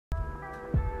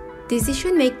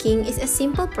Decision-making is a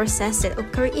simple process that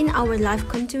occurs in our life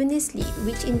continuously,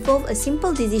 which involves a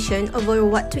simple decision over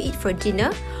what to eat for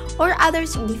dinner or other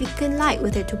significant like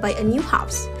whether to buy a new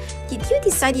house. Did you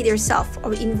decide it yourself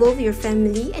or involve your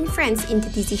family and friends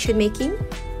into decision-making?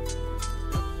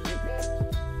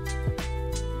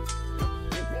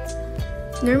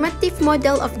 Normative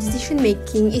model of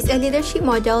decision-making is a leadership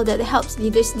model that helps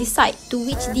leaders decide to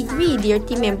which degree their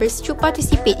team members should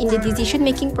participate in the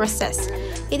decision-making process.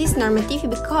 It is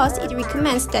normative because it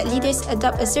recommends that leaders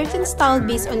adopt a certain style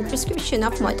based on prescription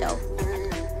of model.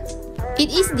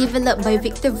 It is developed by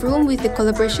Victor Vroom with the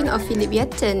collaboration of Philip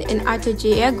Yatten and Arthur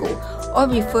J. Jago, or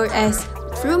referred as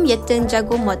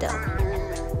Vroom-Yatten-Jago model.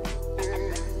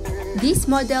 This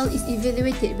model is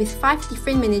evaluated with 5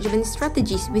 different management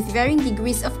strategies with varying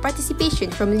degrees of participation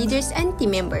from leaders and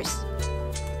team members.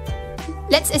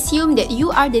 Let's assume that you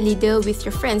are the leader with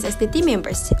your friends as the team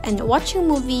members, and watching a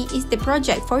movie is the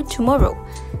project for tomorrow.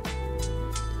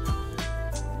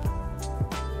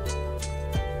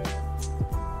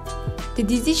 The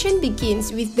decision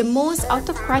begins with the most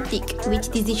autocratic, which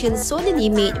decision solely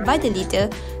made by the leader,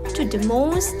 to the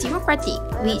most democratic,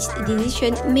 which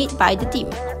decision made by the team.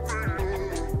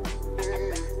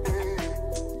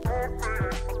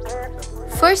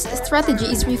 First strategy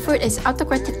is referred as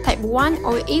autocratic type 1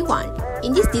 or A1.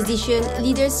 In this decision,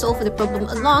 leaders solve the problem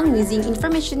alone using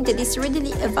information that is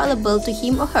readily available to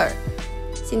him or her.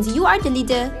 Since you are the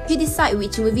leader, you decide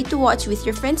which movie to watch with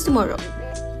your friends tomorrow.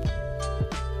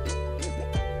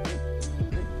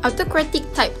 Autocratic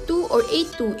type 2 or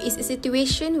A2 is a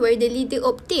situation where the leader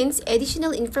obtains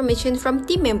additional information from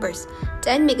team members,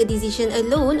 then make a decision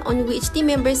alone on which team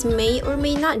members may or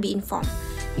may not be informed.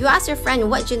 You ask your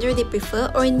friend what genre they prefer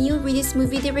or a new release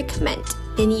movie they recommend.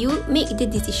 Then you make the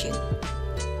decision.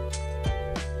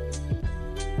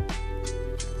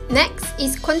 Next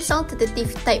is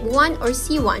consultative type 1 or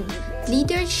C1.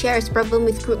 Leader shares problem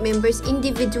with group members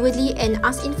individually and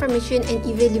asks information and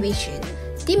evaluation.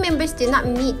 Team members do not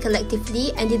meet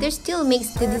collectively and leader still makes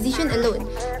the decision alone.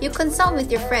 You consult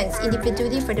with your friends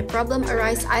individually for the problem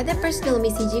arise either personal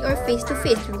messaging or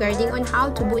face-to-face regarding on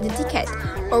how to book the ticket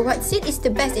or what seat is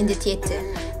the best in the theatre.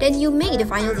 Then you make the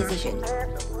final decision.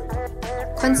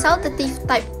 Consultative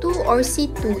type 2 or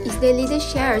C2 is the leader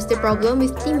shares the problem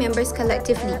with team members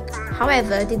collectively.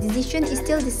 However, the decision is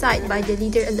still decided by the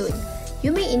leader alone.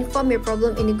 You may inform your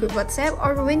problem in a group WhatsApp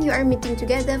or when you are meeting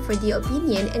together for the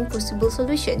opinion and possible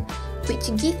solution, which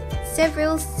give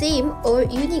several same or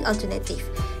unique alternatives.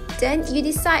 Then you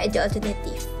decide the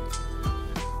alternative.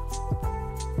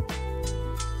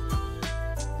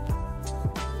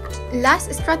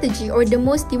 Last strategy or the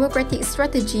most democratic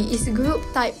strategy is group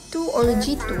type 2 or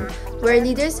G2, where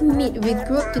leaders meet with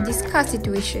group to discuss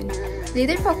situation.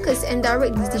 Leader focus and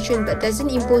direct decision but doesn't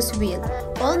impose will.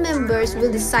 All members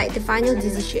will decide the final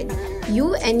decision.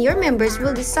 You and your members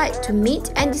will decide to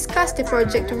meet and discuss the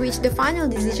project to reach the final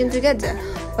decision together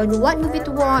on what movie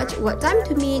to watch, what time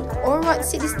to meet, or what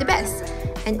seat is the best.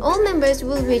 And all members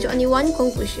will reach only one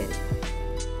conclusion.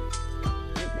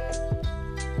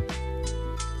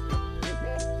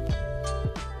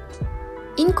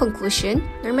 In conclusion,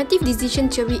 normative decision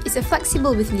theory is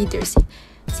flexible with leaders,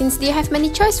 since they have many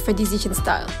choices for decision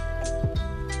style.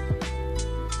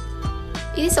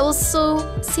 It is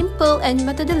also simple and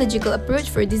methodological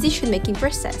approach for decision-making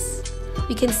process.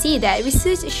 We can see that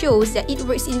research shows that it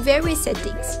works in various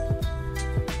settings.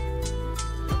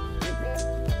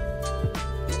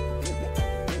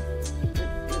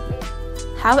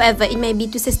 However, it may be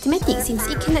too systematic since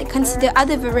it cannot consider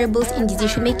other variables in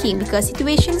decision-making because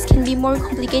situations can be more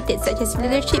complicated such as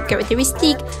leadership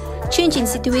characteristic, change in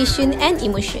situation, and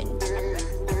emotion.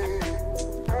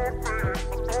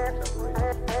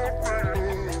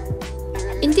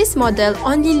 In this model,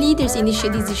 only leaders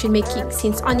initiate decision-making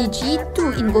since only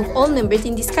G2 involve all members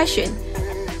in discussion.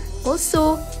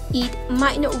 Also, it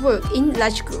might not work in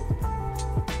large group.